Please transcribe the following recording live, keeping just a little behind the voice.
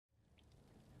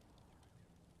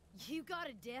You got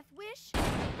a death wish?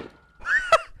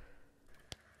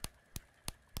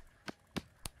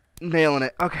 Nailing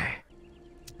it. Okay.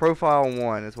 Profile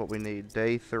 1 is what we need.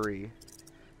 Day 3.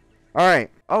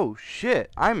 Alright. Oh,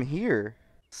 shit. I'm here.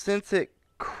 Since it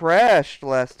crashed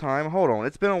last time. Hold on.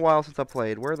 It's been a while since I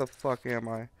played. Where the fuck am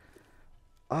I?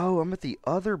 Oh, I'm at the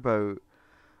other boat.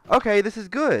 Okay, this is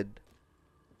good.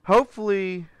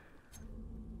 Hopefully,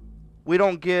 we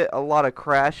don't get a lot of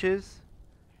crashes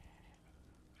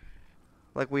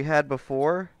like we had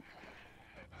before.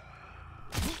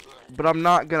 But I'm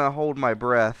not gonna hold my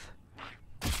breath.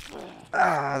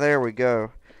 Ah, there we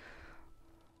go.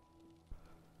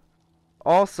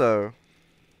 Also,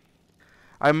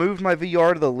 I moved my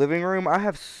VR to the living room. I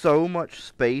have so much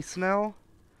space now.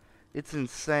 It's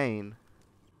insane.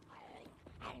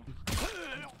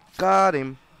 Got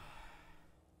him.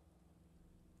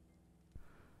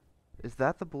 Is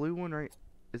that the blue one right?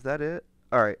 Is that it?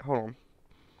 Alright, hold on.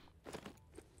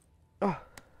 Oh.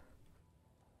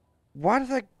 Why does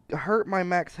that hurt my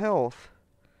max health?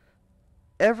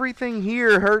 Everything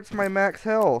here hurts my max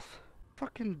health.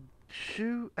 Fucking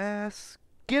shoe ass.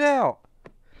 Get out.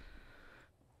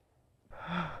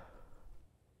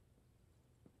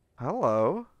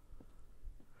 Hello.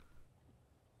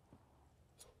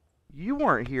 You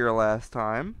weren't here last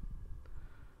time.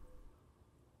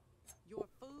 Your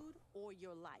food or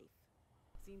your life?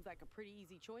 Seems like a pretty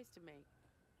easy choice to make.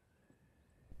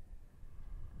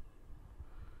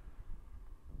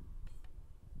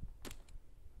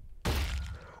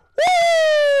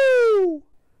 Woo!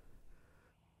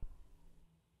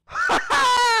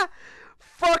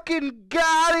 Fucking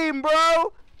got him,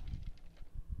 bro.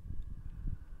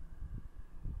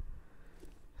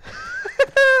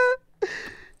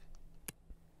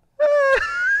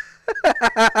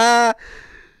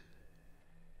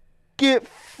 Get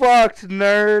fucked,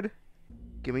 nerd.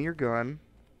 Give me your gun.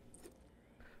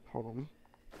 Hold on.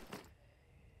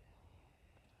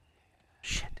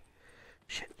 Shit.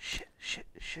 Shit, shit, shit,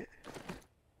 shit.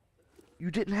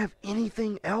 You didn't have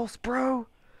anything else, bro?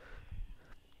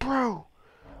 Bro.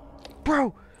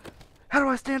 Bro. How do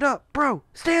I stand up? Bro.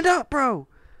 Stand up, bro.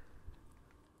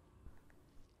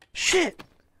 Shit.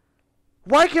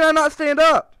 Why can I not stand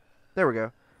up? There we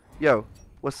go. Yo,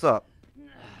 what's up?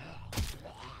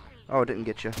 Oh, it didn't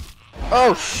get you.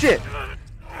 Oh, shit.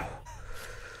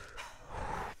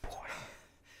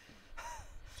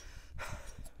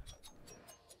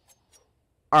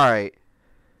 Alright.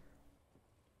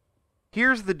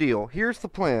 Here's the deal. Here's the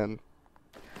plan.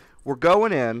 We're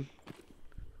going in.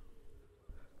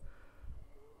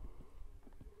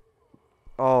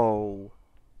 Oh.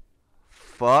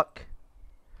 Fuck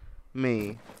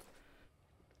me.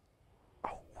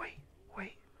 Oh, wait,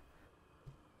 wait.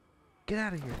 Get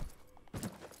out of here.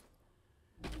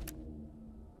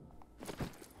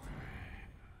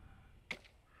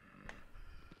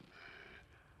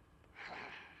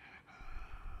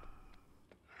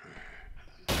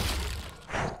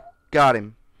 Got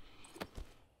him.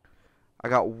 I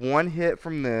got one hit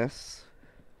from this.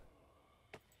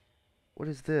 What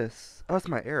is this? Oh, it's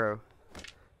my arrow.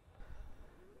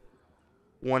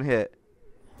 One hit.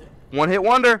 One hit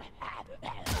wonder.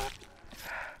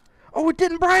 Oh, it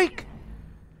didn't break.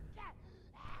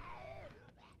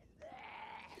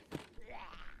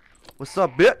 What's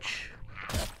up, bitch?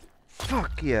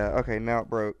 Fuck yeah. Okay, now it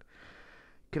broke.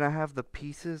 Can I have the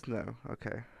pieces? No.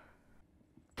 Okay.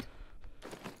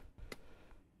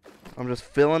 I'm just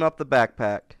filling up the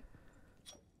backpack.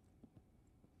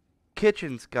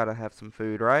 Kitchen's gotta have some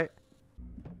food, right?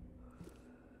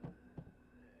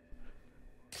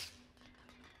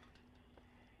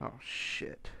 Oh,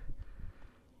 shit.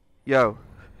 Yo.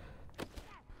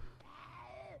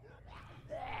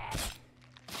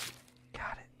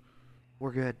 Got it.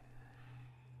 We're good.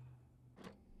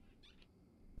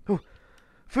 Oh,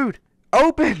 food.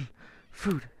 Open!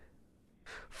 Food.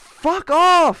 Fuck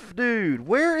off, dude.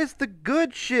 Where is the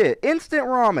good shit? Instant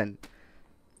ramen.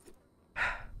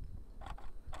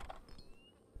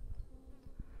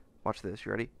 Watch this.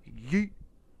 You ready? Yeet.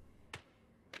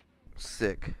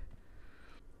 Sick.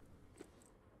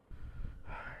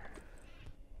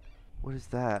 What is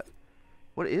that?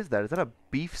 What is that? Is that a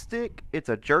beef stick? It's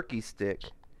a jerky stick.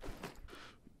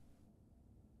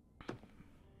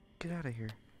 Get out of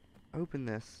here. Open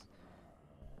this.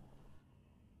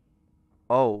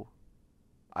 Oh.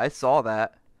 I saw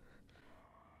that.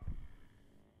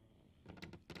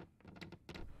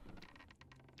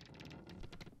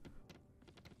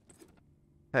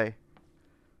 Hey.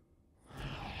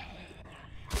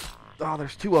 Oh,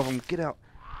 there's two of them. Get out.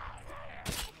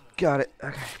 Got it.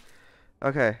 Okay.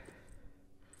 Okay.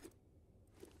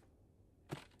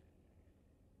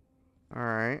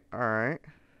 Alright, alright.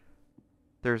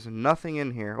 There's nothing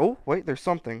in here. Oh, wait, there's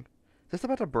something. Is this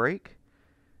about to break?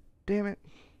 Damn it.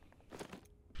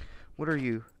 What are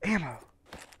you? Ammo.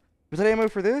 Was that ammo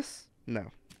for this?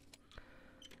 No.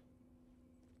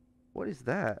 What is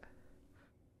that?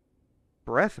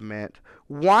 Breath mint.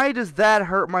 Why does that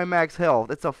hurt my max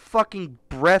health? It's a fucking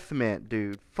breath mint,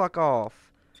 dude. Fuck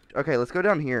off. Okay, let's go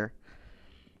down here.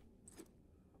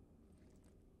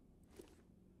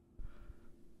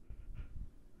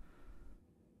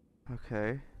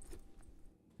 Okay.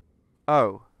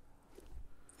 Oh.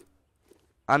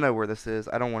 I know where this is.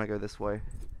 I don't want to go this way.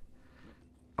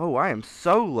 Oh, I am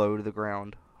so low to the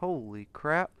ground. Holy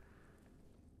crap.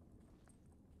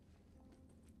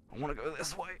 I want to go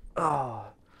this way. Oh.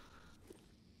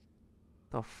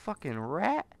 The fucking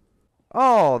rat.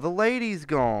 Oh, the lady's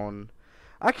gone.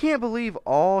 I can't believe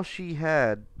all she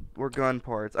had were gun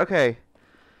parts. Okay.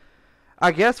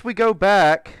 I guess we go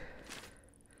back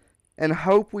and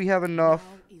hope we have enough.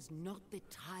 Now is not the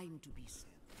time to be sad.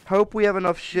 Hope we have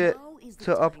enough shit Now is the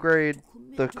to time upgrade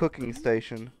commit the to cooking community,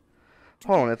 station. to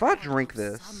Hold on, be if I part drink of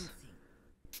this. something.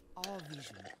 Our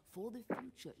vision for the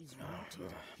future is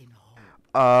rooted in hope.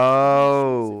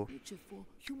 Oh. This is a future for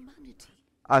humanity.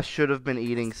 I should have been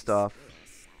eating stuff.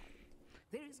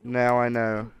 There is no Now I point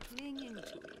know. in clinging to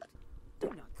it. Do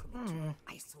not commit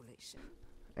to isolation.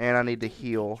 And I need to Dedicate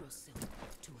heal.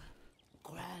 yourself to a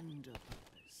grander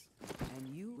purpose, and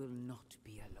you will not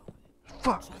be alone.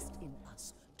 Fuck. Trust in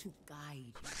us to guide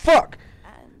you, Fuck.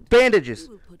 and Bandages.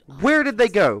 we will put our Where did they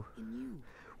trust go? in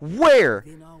you. Where?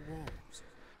 Within our walls,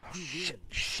 Oh, you shit,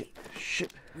 will shit,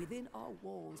 shit. Within our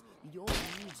walls, your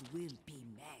needs will be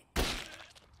met.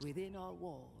 Within our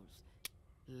walls,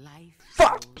 life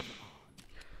Fuck! goes on.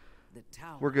 The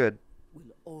tower We're good.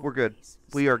 will We're good. always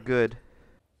We are stand. good.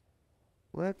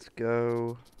 Let's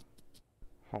go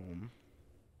home.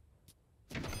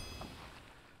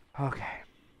 Okay.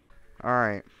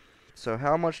 Alright. So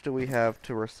how much do we have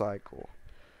to recycle?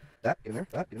 That in there.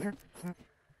 That in there. There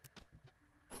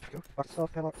we go. Box of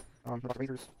stuff. Padlock. Box of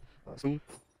razors. Spoon.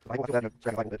 Bible. After that, no,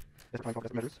 grab a Bible bit. That's fine.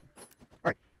 That's measures.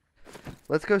 Alright.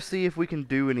 Let's go see if we can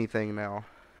do anything now.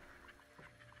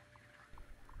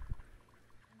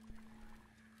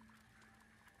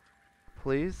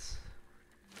 Please?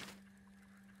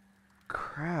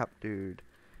 Crap, dude.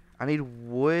 I need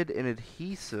wood and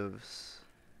adhesives.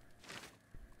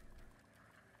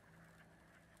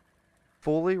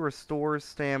 Fully restores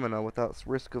stamina without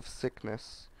risk of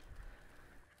sickness.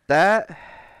 That...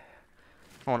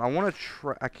 Hold on, I want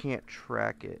to I can't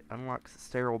track it. Unlock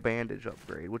sterile bandage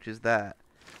upgrade, which is that.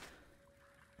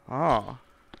 Ah.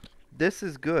 This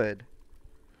is good.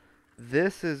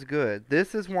 This is good.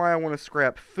 This is why I want to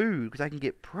scrap food, because I can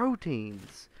get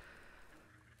proteins.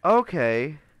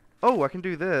 Okay. Oh, I can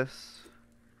do this.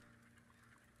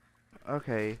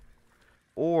 Okay.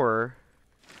 Or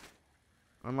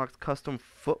unlocks custom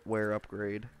footwear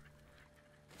upgrade.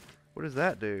 What does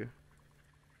that do?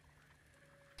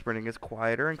 Sprinting is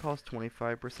quieter and costs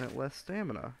 25% less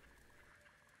stamina.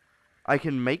 I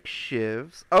can make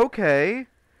shivs. Okay.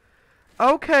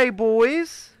 Okay,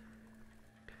 boys.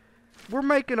 We're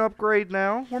making upgrade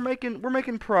now. We're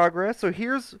making progress. So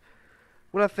here's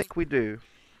what I think we do.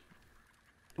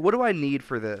 What do I need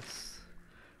for this?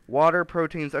 Water,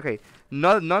 proteins. Okay,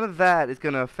 none of that is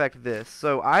going to affect this.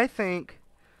 So I think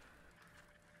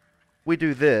we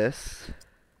do this.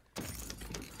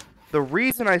 The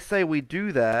reason I say we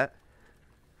do that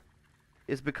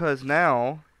is because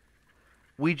now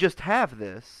we just have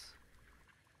this.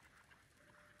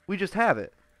 We just have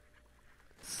it.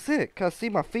 Sick. Can I see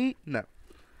my feet? No.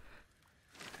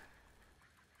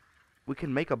 We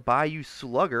can make a Bayou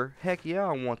Slugger. Heck yeah,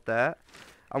 I want that.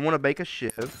 I want to make a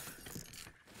shiv.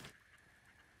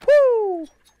 Woo!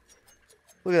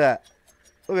 Look at that.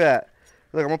 Look at that.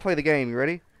 Look, I'm going to play the game. You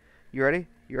ready? You ready?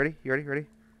 You ready? You ready? You ready?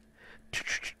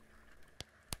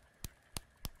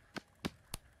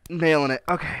 Nailing it.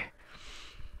 Okay.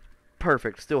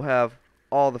 Perfect. Still have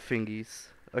all the fingies.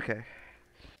 Okay.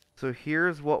 So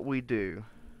here's what we do.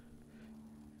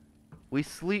 We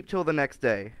sleep till the next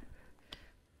day.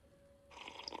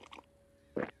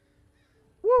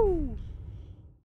 Woo!